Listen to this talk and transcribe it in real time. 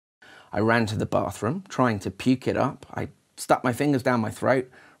I ran to the bathroom, trying to puke it up. I stuck my fingers down my throat,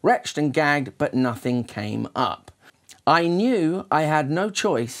 retched and gagged, but nothing came up. I knew I had no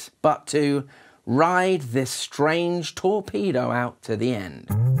choice but to ride this strange torpedo out to the end.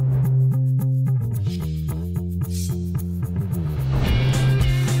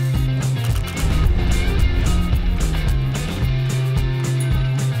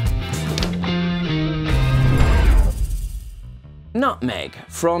 Nutmeg,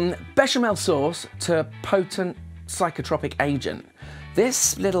 from bechamel sauce to potent psychotropic agent.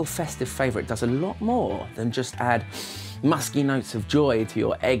 This little festive favourite does a lot more than just add musky notes of joy to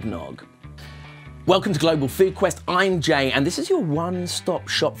your eggnog. Welcome to Global Food Quest, I'm Jay, and this is your one-stop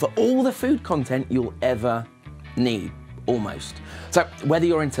shop for all the food content you'll ever need, almost. So whether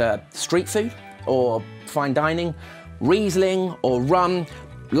you're into street food or fine dining, Riesling or rum,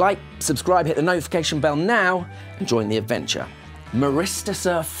 like, subscribe, hit the notification bell now and join the adventure.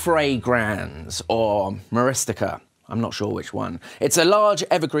 Myristica fragrans, or Myristica, I'm not sure which one. It's a large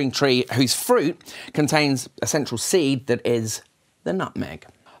evergreen tree whose fruit contains a central seed that is the nutmeg.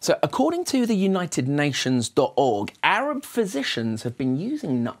 So according to the UnitedNations.org, Arab physicians have been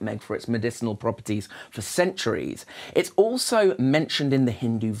using nutmeg for its medicinal properties for centuries. It's also mentioned in the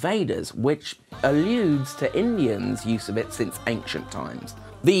Hindu Vedas, which alludes to Indians' use of it since ancient times.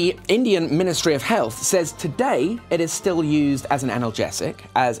 The Indian Ministry of Health says today it is still used as an analgesic,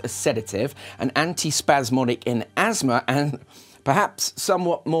 as a sedative, an antispasmodic in asthma, and perhaps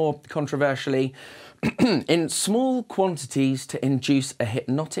somewhat more controversially, in small quantities to induce a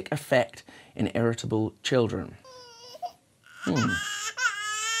hypnotic effect in irritable children.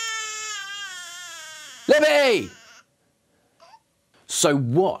 Libby! So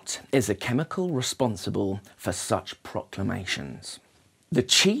what is the chemical responsible for such proclamations? The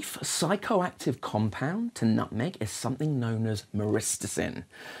chief psychoactive compound to nutmeg is something known as myristicin.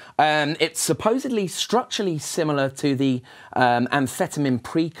 It's supposedly structurally similar to the amphetamine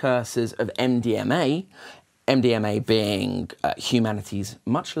precursors of MDMA, MDMA being humanity's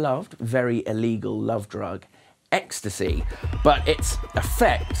much loved, very illegal love drug, ecstasy, but its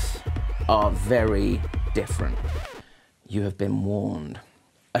effects are very different. You have been warned.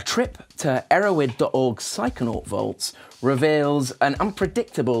 A trip to Erowid.org's Psychonaut vaults reveals an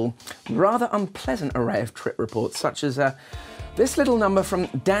unpredictable, rather unpleasant array of trip reports, such as this little number from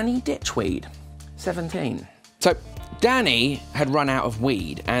Danny Ditchweed, 17. So Danny had run out of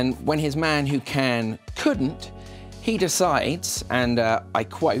weed, and when his man who can couldn't, he decides, and I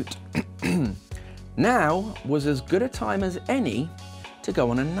quote, now was as good a time as any to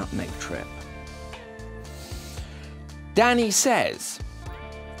go on a nutmeg trip. Danny says,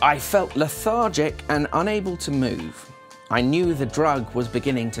 I felt lethargic and unable to move. I knew the drug was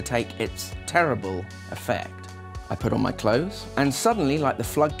beginning to take its terrible effect. I put on my clothes, and suddenly, like the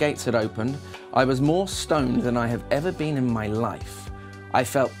floodgates had opened, I was more stoned than I have ever been in my life. I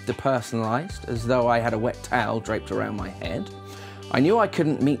felt depersonalized, as though I had a wet towel draped around my head. I knew I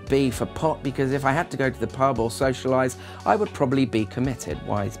couldn't meet B for pot because if I had to go to the pub or socialize, I would probably be committed.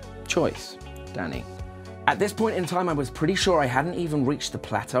 Wise choice, Danny. At this point in time, I was pretty sure I hadn't even reached the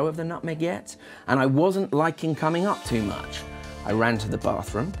plateau of the nutmeg yet, and I wasn't liking coming up too much. I ran to the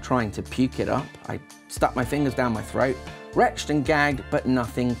bathroom, trying to puke it up. I stuck my fingers down my throat, retched and gagged, but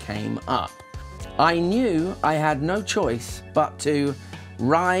nothing came up. I knew I had no choice but to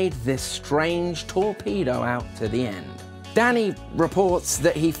ride this strange torpedo out to the end. Danny reports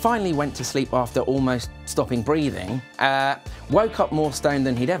that he finally went to sleep after almost stopping breathing, woke up more stoned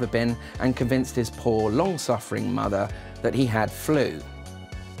than he'd ever been, and convinced his poor, long-suffering mother that he had flu.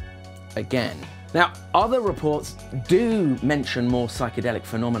 Again. Now, other reports do mention more psychedelic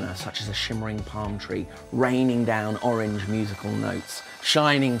phenomena, such as a shimmering palm tree, raining down orange musical notes,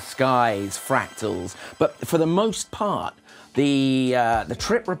 shining skies, fractals, but for the most part, the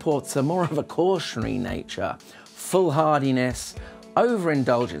trip reports are more of a cautionary nature. Foolhardiness,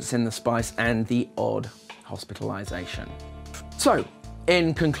 overindulgence in the spice, and the odd hospitalization. So,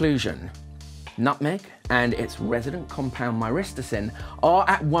 in conclusion, nutmeg and its resident compound myristicin are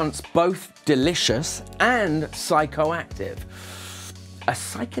at once both delicious and psychoactive. A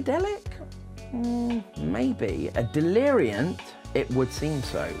psychedelic? Maybe. A delirium? It would seem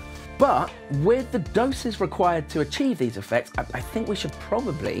so. But with the doses required to achieve these effects, I think we should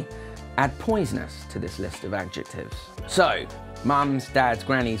probably add poisonous to this list of adjectives. So, mums, dads,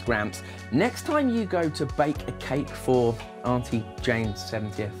 grannies, gramps, next time you go to bake a cake for Auntie Jane's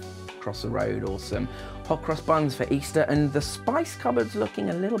 70th across the road, or some hot cross buns for Easter, and the spice cupboard's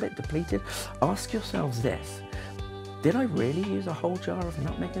looking a little bit depleted, ask yourselves this: did I really use a whole jar of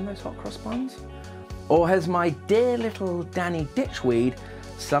nutmeg in those hot cross buns? Or has my dear little Danny Ditchweed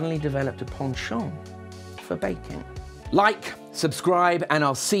suddenly developed a penchant for baking. Like, subscribe, and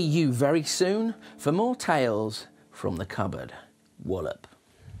I'll see you very soon for more tales from the cupboard. Wallop.